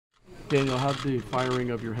Daniel, how did the firing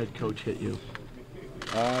of your head coach hit you?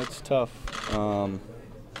 It's tough.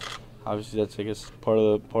 Obviously, that's I guess part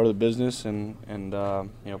of the business and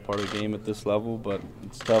part of the game at this level. But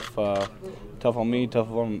it's tough, tough on me,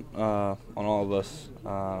 tough on all of us.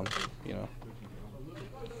 What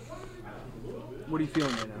are you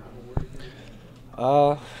feeling right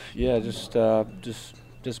now? Yeah, just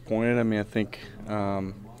disappointed. I mean, I think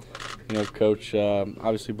Coach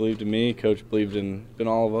obviously believed in me. Coach believed in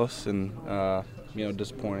all of us, and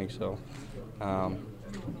disappointing. So.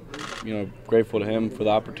 Grateful to him for the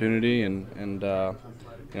opportunity, and I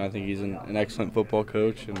think he's an excellent football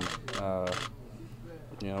coach, and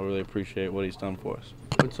really appreciate what he's done for us.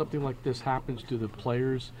 When something like this happens, do the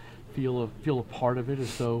players feel a part of it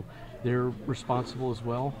as though they're responsible as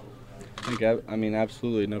well? I mean,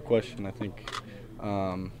 absolutely, no question. I think,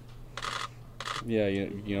 it's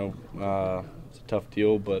a tough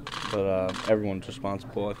deal, but everyone's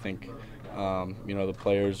responsible. I think, the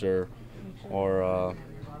players are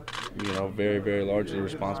very, very largely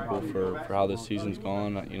responsible for how this season's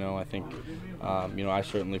gone. I think, I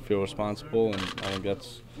certainly feel responsible, and I think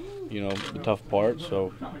that's, the tough part.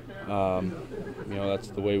 So, that's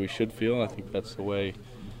the way we should feel. I think that's the way,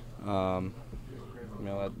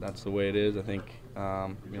 that's the way it is. I think,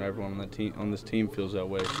 everyone on this team feels that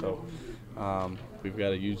way. So, we've got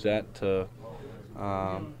to use that to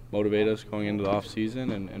motivate us going into the off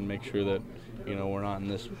season and make sure that, we're not in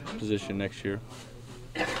this position next year.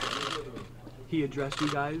 He addressed you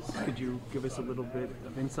guys. Could you give us a little bit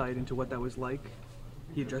of insight into what that was like?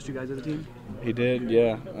 He addressed you guys as a team? He did,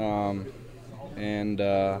 yeah.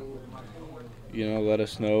 Let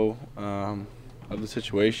us know of the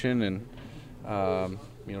situation and,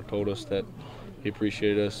 told us that he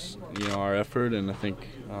appreciated us, our effort. And I think,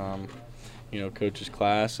 Coach's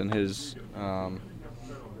class and his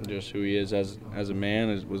just who he is as a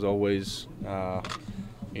man was always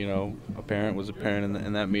apparent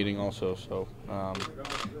in that meeting also. So I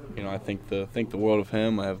think the world of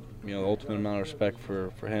him. I have the ultimate amount of respect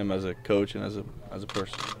for him as a coach and as a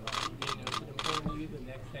person. Will you, the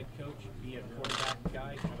next head coach, be a quarterback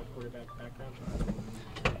guy, have a quarterback background?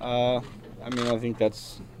 I think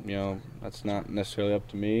that's not necessarily up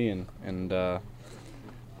to me, and well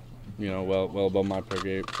above my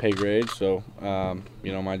pay grade. So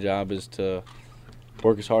my job is to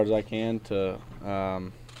work as hard as I can to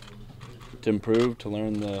improve, to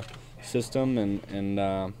learn the system, and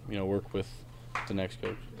work with the next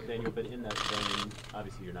coach. Daniel, but in that vein,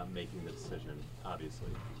 obviously you're not making the decision, obviously,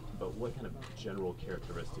 but what kind of general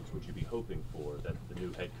characteristics would you be hoping for that the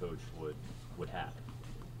new head coach would have?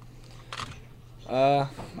 I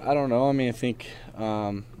don't know. I mean, I think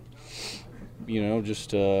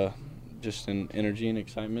just an energy and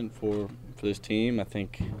excitement for this team. I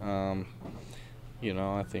think I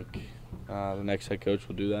think the next head coach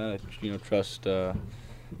will do that. I trust the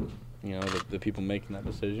people making that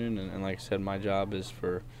decision, and like I said, my job is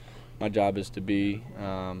to be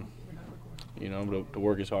to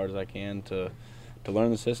work as hard as I can to learn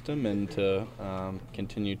the system and to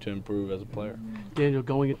continue to improve as a player. Daniel,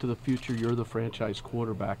 going into the future, you're the franchise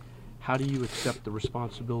quarterback. How do you accept the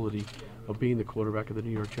responsibility of being the quarterback of the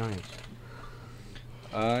New York Giants?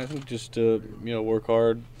 I think just to work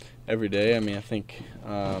hard every day. I mean, I think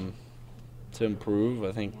to improve.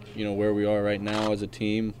 I think where we are right now as a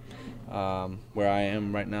team, where I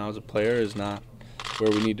am right now as a player, is not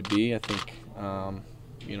where we need to be. I think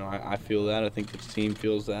I feel that. I think the team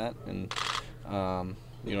feels that, and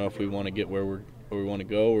if we want to get where we want to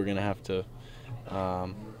go, we're going to have to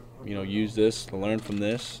use this to learn from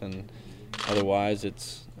this, and otherwise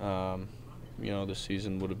it's this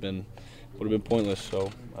season would have been pointless.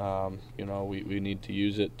 So we need to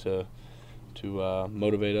use it to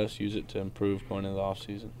motivate us, use it to improve going into the off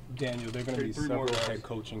season. Daniel, there are going to be several head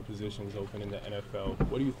coaching positions open in the NFL.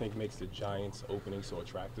 What do you think makes the Giants opening so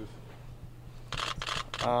attractive?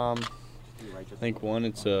 I think one,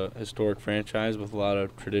 it's a historic franchise with a lot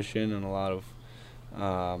of tradition and a lot of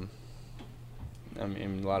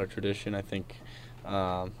tradition. I think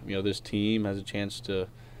this team has a chance to,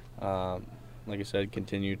 like I said,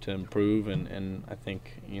 continue to improve, and I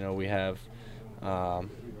think we have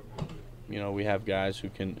guys who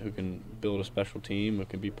can build a special team, who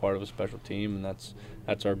can be part of a special team, and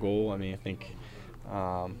that's our goal. I mean, I think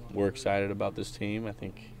we're excited about this team. I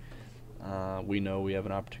think we know we have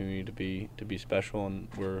an opportunity to be special, and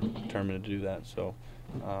we're determined to do that. So,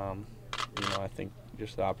 I think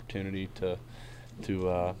just the opportunity to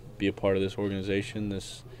be a part of this organization,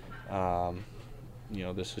 this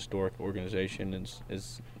historic organization,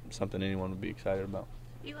 is something anyone would be excited about.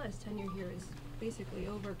 Eli's tenure here is basically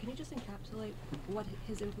over. Can you just encapsulate what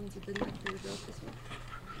his influence has been like for your growth this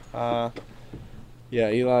year? Yeah,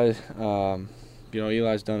 Eli.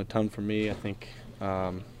 Eli's done a ton for me. I think,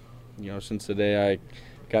 since the day I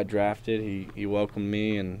got drafted, he welcomed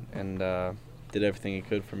me and did everything he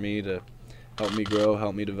could for me to help me grow,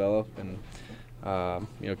 help me develop, and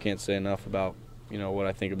can't say enough about what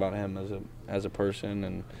I think about him as a person,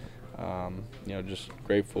 and just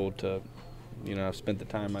grateful to I've spent the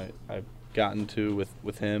time I've gotten to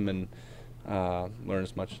with him and learn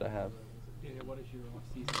as much as I have. Daniel, what is your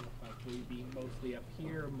off-season look like? Will you be mostly up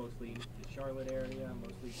here, mostly in the Charlotte area,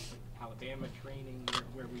 mostly Alabama training?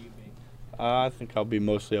 Where will you be? I think I'll be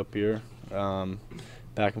mostly up here,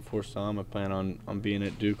 back and forth some. I plan on being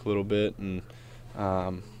at Duke a little bit, and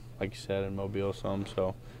like you said, in Mobile some.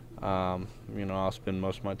 So, I'll spend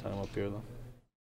most of my time up here though.